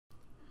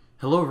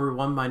Hello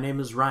everyone, my name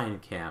is Ryan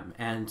Cam,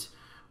 and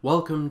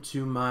welcome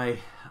to my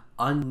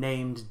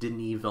unnamed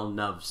Denis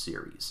Villeneuve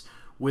series.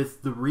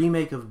 With the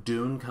remake of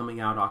Dune coming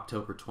out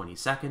October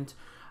 22nd,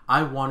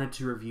 I wanted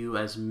to review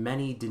as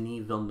many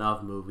Denis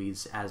Villeneuve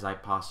movies as I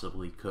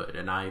possibly could,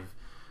 and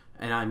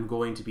I'm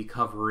going to be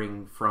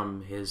covering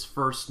from his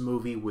first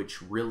movie,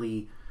 which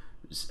really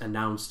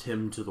announced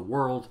him to the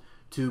world,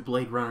 to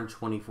Blade Runner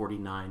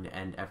 2049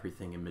 and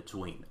everything in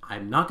between.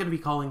 I'm not going to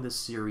be calling this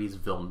series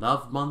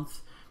Villeneuve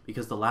Month,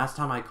 because the last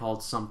time I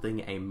called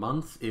something a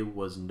month, it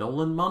was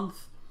Nolan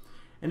Month,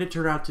 and it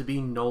turned out to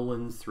be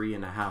Nolan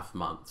 3.5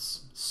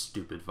 months.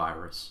 Stupid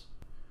virus.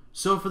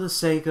 So for the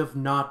sake of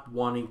not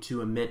wanting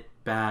to emit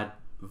bad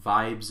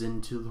vibes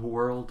into the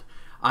world,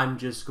 I'm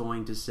just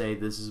going to say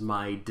this is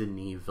my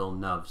Denis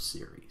Villeneuve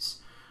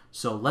series.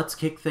 So let's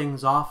kick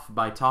things off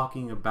by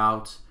talking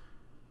about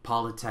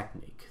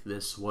Polytechnique.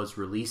 This was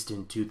released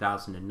in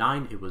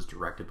 2009. It was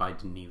directed by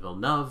Denis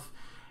Villeneuve,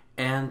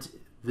 and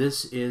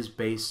this is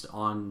based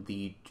on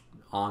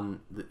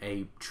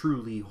a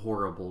truly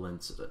horrible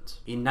incident.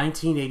 In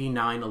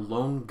 1989, a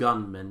lone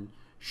gunman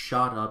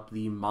shot up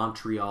the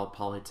Montreal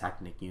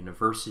Polytechnique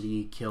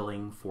University,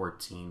 killing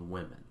 14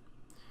 women.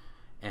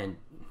 And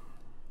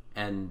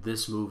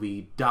this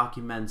movie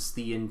documents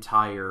the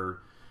entire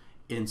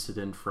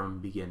incident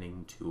from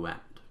beginning to end.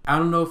 I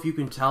don't know if you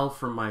can tell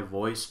from my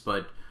voice,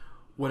 but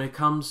when it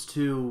comes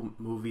to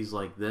movies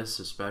like this,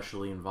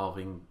 especially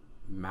involving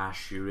mass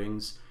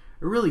shootings,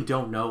 I really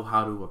don't know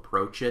how to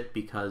approach it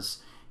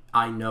because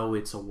I know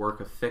it's a work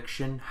of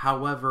fiction.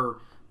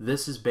 However,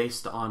 this is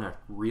based on a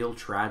real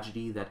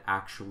tragedy that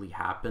actually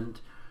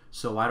happened,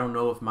 so I don't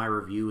know if my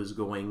review is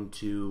going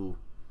to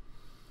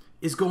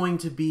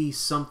be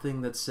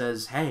something that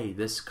says, hey,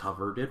 this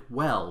covered it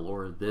well,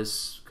 or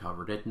this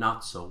covered it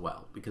not so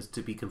well. Because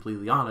to be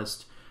completely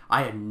honest,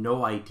 I had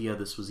no idea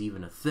this was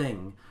even a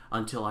thing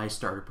until I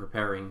started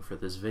preparing for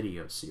this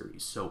video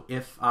series. So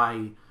if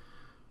I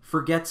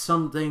forget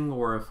something,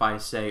 or if I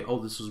say, oh,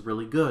 this was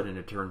really good, and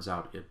it turns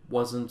out it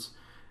wasn't,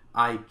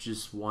 I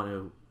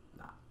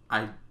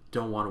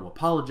don't want to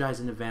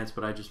apologize in advance,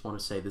 but I just want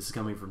to say this is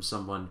coming from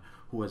someone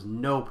who has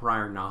no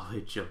prior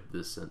knowledge of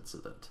this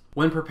incident.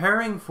 When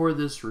preparing for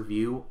this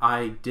review,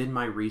 I did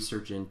my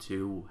research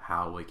into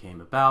how it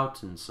came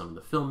about, and some of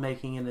the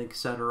filmmaking and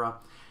etc.,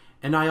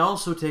 and I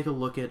also take a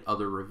look at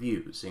other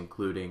reviews,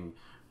 including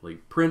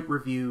like print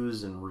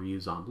reviews and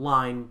reviews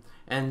online,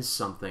 and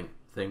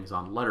things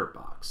on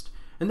Letterboxd.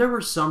 And there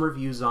were some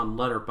reviews on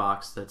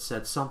Letterboxd that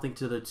said something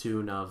to the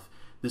tune of,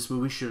 this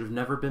movie should have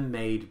never been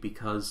made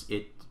because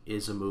it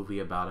is a movie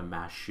about a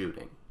mass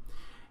shooting.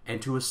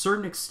 And to a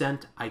certain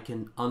extent, I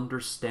can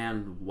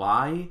understand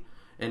why,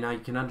 and I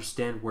can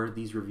understand where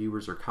these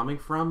reviewers are coming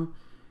from.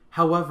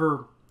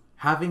 However,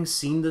 having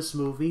seen this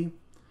movie,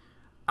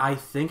 I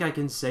think I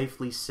can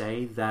safely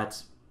say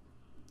that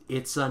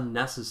it's a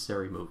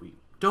necessary movie.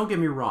 Don't get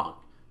me wrong,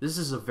 this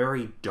is a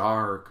very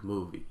dark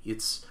movie.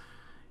 It's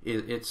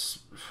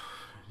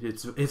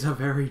a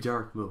very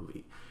dark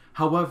movie.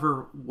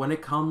 However, when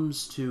it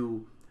comes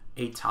to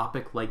a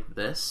topic like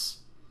this,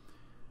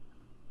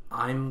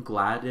 I'm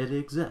glad it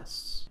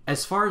exists.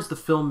 As far as the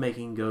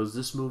filmmaking goes,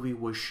 this movie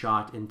was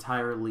shot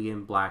entirely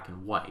in black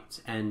and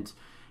white, and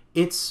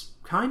it's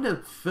kind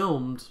of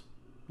filmed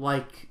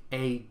like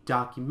a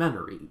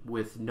documentary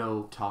with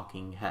no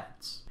talking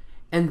heads.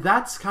 And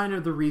that's kind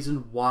of the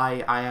reason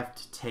why I have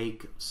to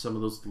take some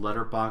of those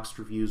Letterboxd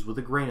reviews with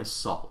a grain of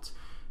salt.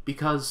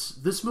 Because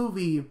this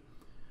movie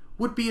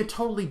would be a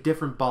totally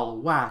different ball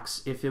of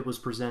wax if it was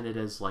presented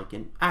as like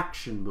an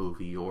action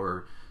movie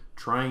or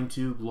trying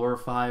to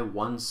glorify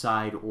one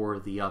side or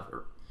the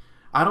other.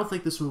 I don't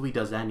think this movie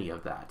does any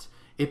of that.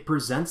 It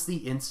presents the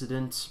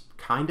incident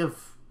kind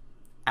of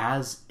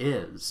as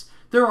is.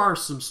 There are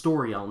some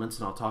story elements,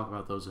 and I'll talk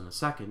about those in a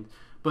second,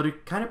 but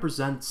it kind of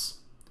presents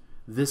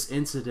this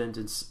incident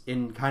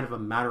in kind of a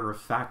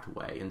matter-of-fact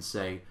way and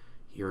say,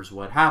 here's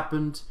what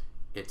happened,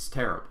 it's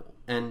terrible.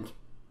 And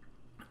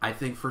I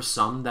think for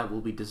some that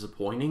will be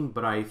disappointing,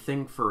 but I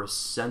think for a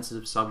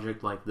sensitive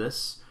subject like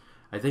this,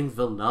 I think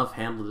Villeneuve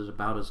handled it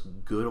about as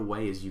good a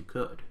way as you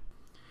could.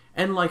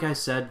 And like I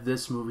said,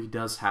 this movie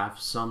does have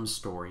some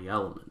story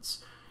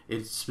elements.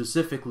 It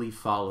specifically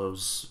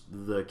follows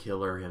the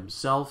killer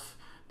himself,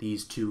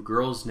 these two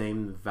girls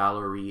named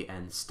Valerie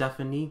and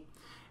Stephanie,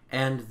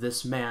 and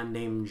this man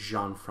named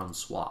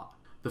Jean-Francois.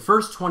 The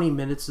first 20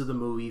 minutes of the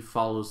movie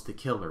follows the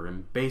killer,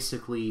 and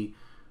basically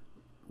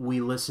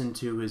we listen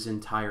to his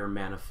entire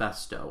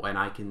manifesto, and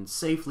I can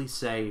safely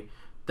say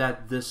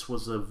that this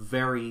was a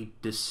very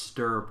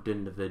disturbed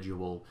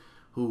individual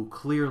who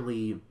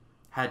clearly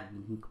had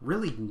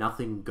really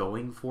nothing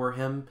going for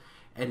him,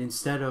 and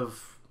instead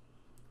of,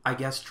 I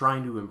guess,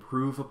 trying to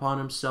improve upon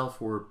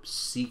himself or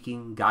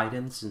seeking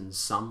guidance in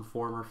some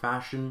form or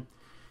fashion,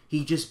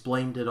 he just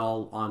blamed it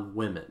all on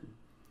women.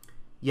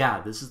 Yeah,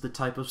 this is the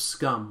type of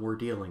scum we're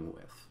dealing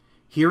with.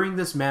 Hearing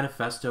this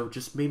manifesto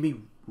just made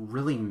me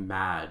really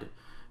mad,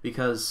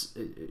 because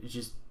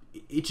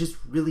it just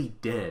really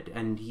did,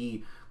 and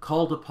he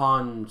called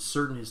upon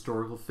certain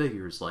historical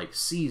figures like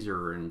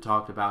Caesar and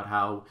talked about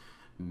how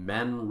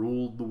men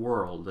ruled the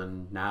world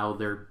and now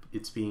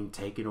it's being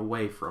taken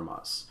away from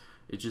us.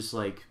 It's just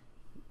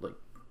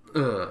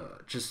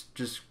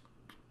just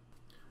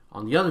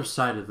on the other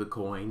side of the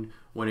coin,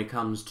 when it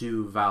comes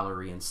to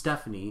Valerie and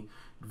Stephanie,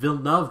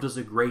 Villeneuve does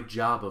a great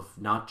job of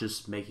not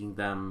just making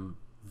them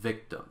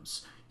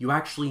victims. You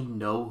actually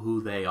know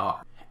who they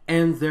are.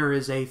 And there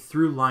is a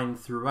through line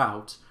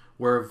throughout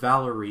where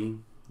Valerie,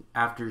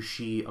 after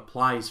she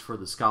applies for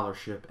the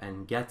scholarship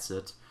and gets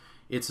it,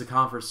 it's a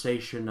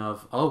conversation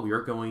of, oh,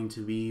 you're going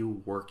to be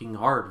working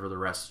hard for the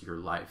rest of your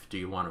life. Do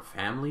you want a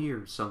family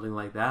or something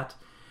like that?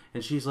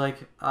 And she's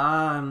like,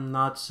 I'm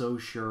not so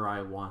sure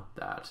I want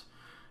that.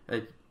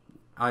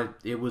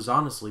 It was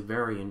honestly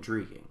very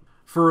intriguing.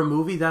 For a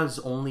movie that is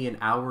only an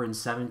hour and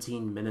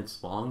 17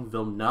 minutes long,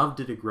 Villeneuve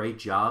did a great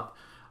job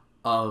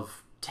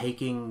of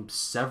taking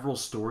several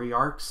story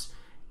arcs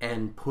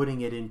and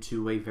putting it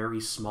into a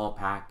very small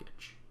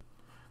package.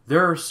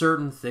 There are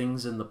certain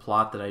things in the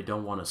plot that I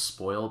don't want to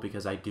spoil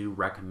because I do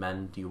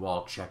recommend you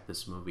all check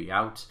this movie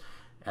out,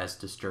 as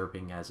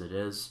disturbing as it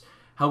is.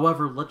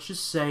 However, let's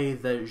just say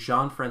that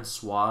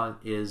Jean-Francois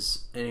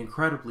is an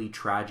incredibly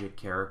tragic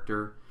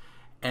character,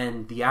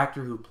 and the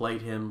actor who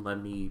played him, let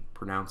me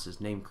pronounce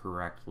his name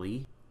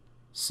correctly,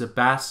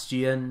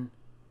 Sébastien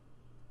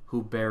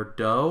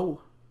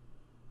Huberdeau,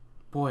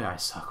 boy, I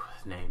suck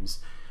with names,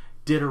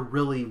 did a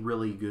really,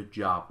 really good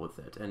job with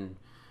it. And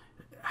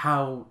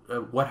how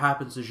what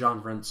happens to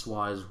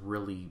Jean-Francois is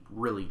really,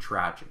 really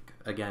tragic.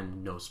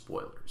 Again, no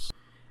spoilers.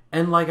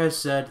 And like I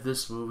said,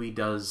 this movie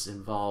does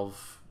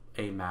involve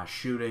a mass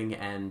shooting,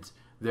 and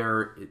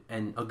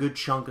a good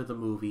chunk of the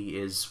movie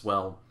is,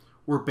 well,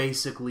 we're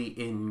basically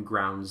in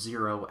ground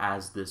zero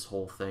as this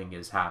whole thing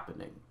is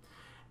happening.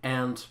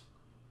 And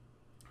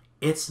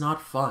it's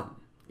not fun.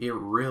 It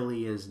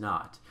really is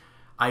not.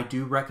 I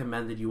do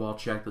recommend that you all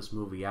check this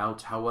movie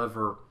out.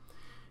 However,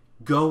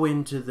 go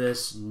into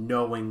this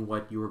knowing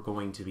what you are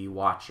going to be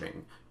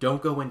watching.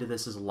 Don't go into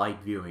this as light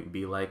viewing.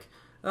 Be like,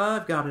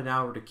 I've got an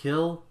hour to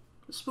kill.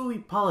 This movie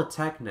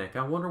Polytechnique,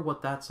 I wonder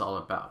what that's all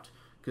about.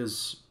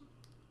 Because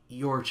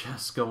you're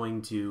just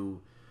going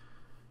to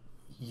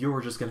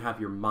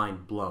have your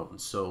mind blown.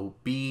 So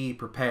be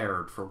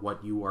prepared for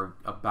what you are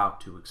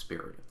about to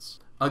experience.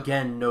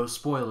 Again, no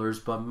spoilers,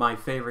 but my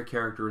favorite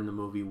character in the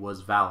movie was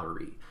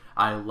Valerie.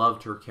 I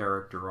loved her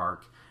character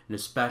arc, and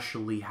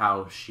especially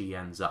how she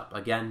ends up.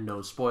 Again,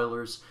 no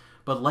spoilers,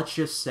 but let's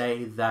just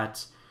say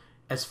that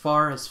as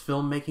far as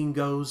filmmaking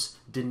goes,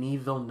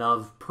 Denis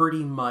Villeneuve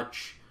pretty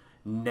much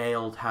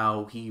nailed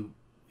how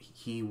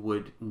he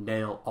would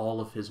nail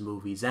all of his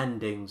movies'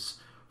 endings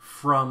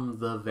from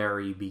the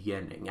very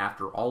beginning.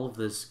 After all of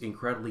this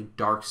incredibly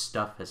dark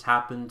stuff has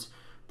happened,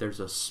 there's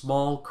a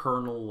small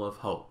kernel of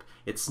hope.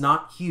 It's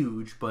not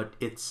huge, but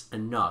it's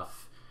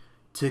enough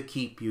to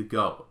keep you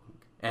going.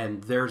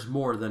 And there's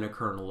more than a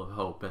kernel of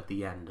hope at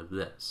the end of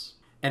this.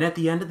 And at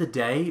the end of the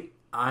day,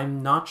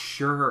 I'm not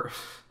sure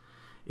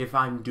if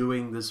I'm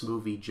doing this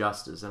movie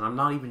justice, and I'm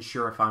not even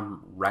sure if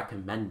I'm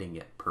recommending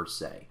it per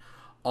se.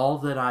 All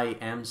that I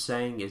am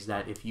saying is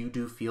that if you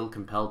do feel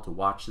compelled to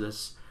watch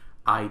this,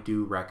 I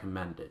do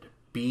recommend it.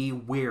 Be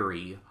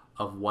wary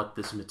of what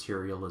this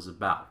material is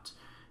about.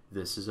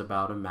 This is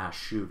about a mass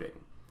shooting.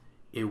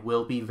 It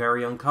will be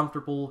very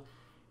uncomfortable.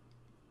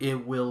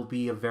 It will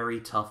be a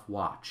very tough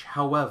watch.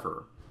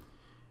 However,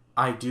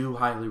 I do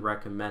highly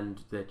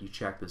recommend that you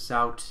check this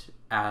out,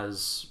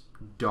 as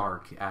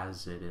dark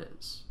as it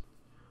is.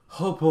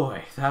 Oh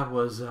boy, that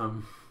was,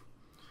 oh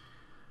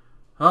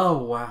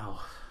wow.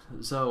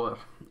 So,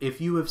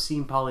 if you have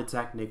seen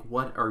Polytechnique,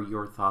 what are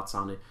your thoughts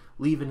on it?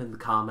 Leave it in the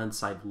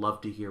comments. I'd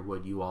love to hear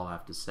what you all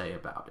have to say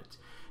about it.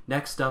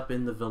 Next up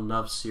in the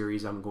Villeneuve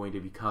series, I'm going to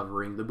be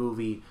covering the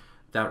movie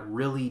that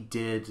really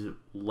did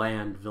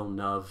land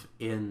Villeneuve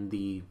in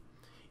the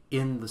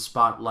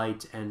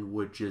spotlight and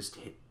would just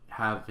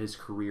have his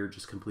career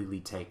just completely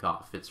take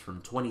off. It's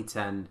from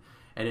 2010,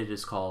 and it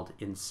is called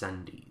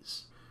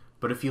Incendies.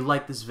 But if you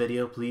like this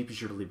video, please be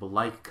sure to leave a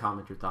like,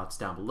 comment your thoughts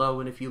down below,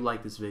 and if you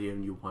like this video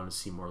and you want to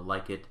see more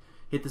like it,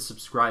 hit the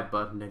subscribe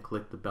button and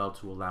click the bell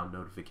to allow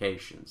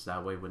notifications.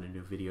 That way when a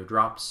new video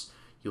drops,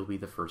 you'll be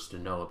the first to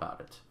know about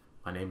it.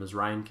 My name is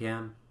Ryan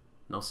Cam,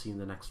 and I'll see you in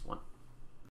the next one.